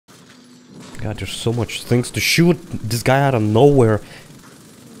God, there's so much things to shoot. This guy out of nowhere.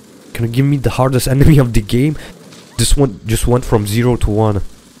 Can you give me the hardest enemy of the game? This one just went from 0 to 1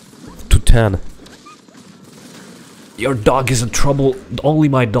 to 10. Your dog is in trouble. Only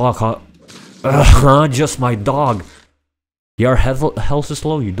my dog, huh? Just my dog. Your health is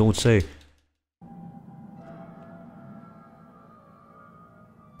low, you don't say.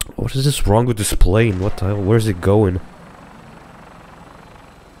 What is this wrong with this plane? What the hell? Where's it going?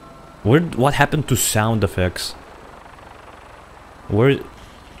 What happened to sound effects? Where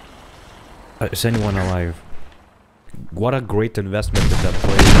is anyone alive? What a great investment in that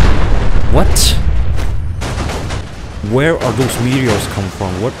plane. What? Where are those meteors come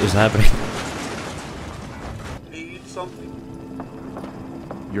from? What is happening? Need something?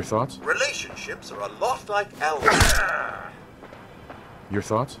 Your thoughts? Relationships are a lot like algebra. Your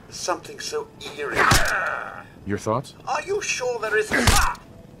thoughts? Something so eerie. Your thoughts? Are you sure there is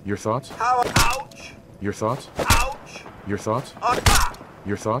Your thoughts? How? Ouch! Your thoughts? Ouch! Your thoughts?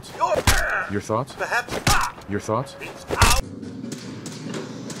 Your thoughts? Your thoughts? Perhaps Your thoughts? it's out.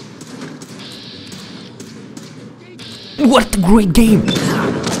 What a great game!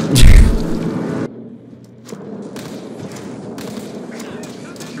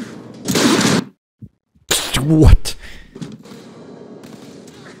 What?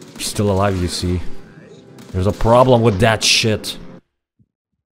 He's still alive, you see. There's a problem with that shit.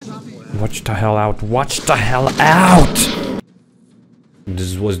 Watch the hell out. Watch the hell out!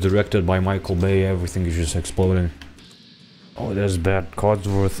 This was directed by Michael Bay. Everything is just exploding. Oh, that's bad.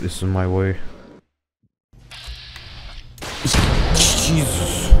 Codsworth is in my way.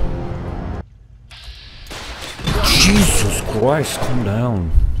 Jesus. Jesus Christ, calm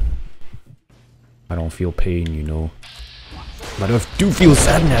down. I don't feel pain, you know. But I do feel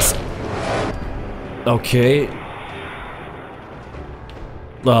sadness. Okay.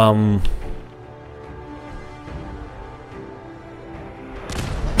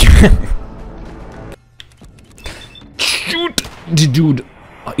 Shoot! The dude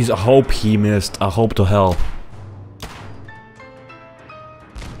is a hope he missed. A hope to hell.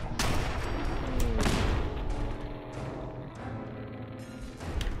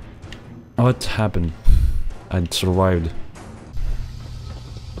 What happened? I survived.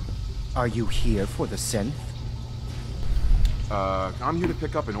 Are you here for the synth? I'm here to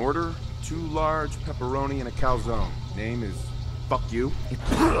pick up an order. 2 large pepperoni and a calzone. Name is Fuck You.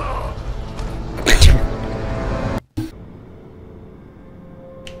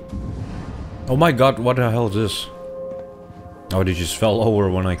 Oh my god, what the hell is this? Oh, they just fell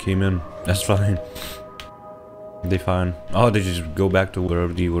over when I came in. That's fine. They fine. Oh, they just go back to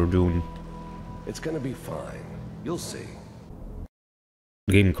wherever they were doing. It's gonna be fine. You'll see.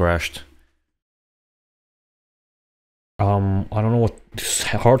 Game crashed. I don't know what this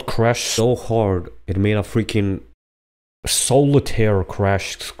hard crashed so hard. It made a freaking solitaire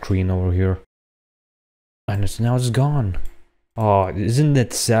crash screen over here. And now it's gone. Oh, isn't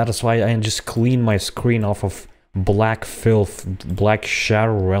that sad? That's why I just cleaned my screen off of black filth, black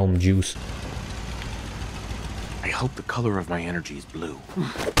Shadow Realm juice. I hope the color of my energy is blue.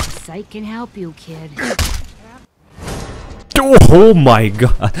 Sight can help you, kid. Oh my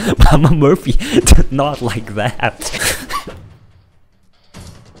god, Mama Murphy, not like that.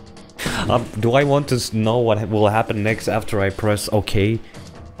 Do I want to know what will happen next after I press OK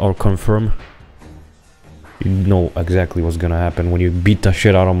or confirm? You know exactly what's gonna happen when you beat the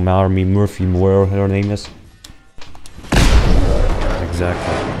shit out of Mama Murphy, whatever her name is.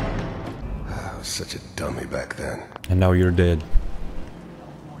 Exactly. I was such a dummy back then. And now you're dead.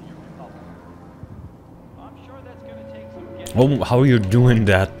 Oh, how are you doing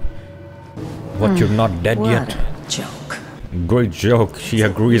that? What, you're not dead yet? Joke. Great joke. She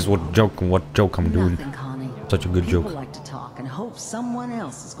agrees what joke I'm doing. Such a good joke. Like to talk and hope someone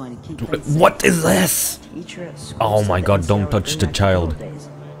else is going to keep What is this? Oh my god, don't touch the child.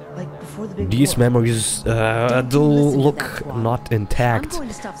 These memories do look not intact.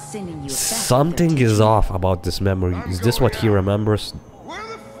 Something is off about this memory. Is this what he remembers?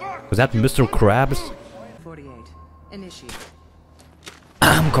 Was that Mr. Krabs? 48. Initiate.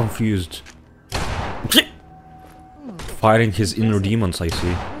 I'm confused. Fighting his inner demons, I see.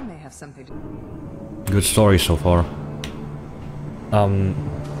 We may have something to... Good story so far. Manual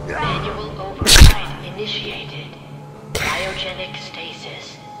override initiated. Cryogenic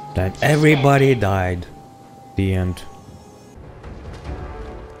stasis. That everybody died. The end.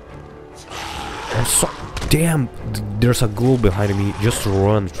 I'm so damn. There's a ghoul behind me. Just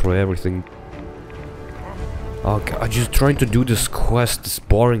run through everything. Okay, I'm just trying to do this quest, this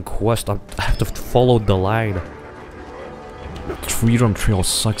boring quest. I have to follow the line. Freedom Trail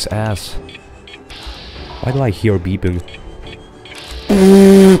sucks ass. Why do I hear beeping?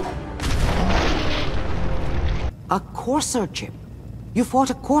 A courser chip. You fought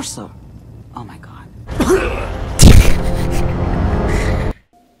a courser. Oh my god.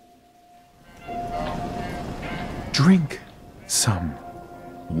 Drink some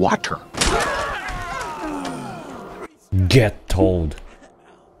water. Get told.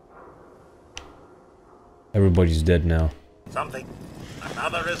 Everybody's dead now. Something.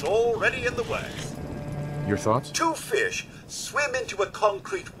 Another is already in the works. Your thoughts? Two fish swim into a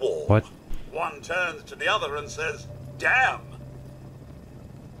concrete wall. What? One turns to the other and says, "Damn!"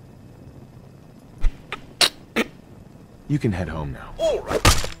 You can head home now. All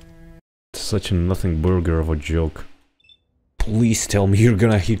right. Such a nothing burger of a joke. Please tell me you're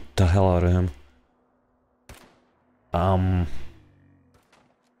gonna hit the hell out of him.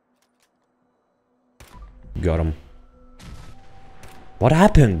 Got him. What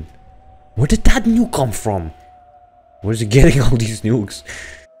happened? Where did that nuke come from? Where's he getting all these nukes?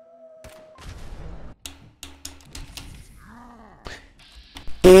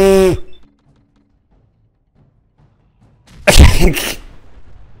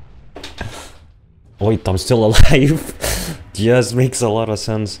 Wait, I'm still alive? Yes, makes a lot of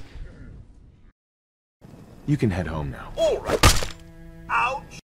sense. You can head home now. All right.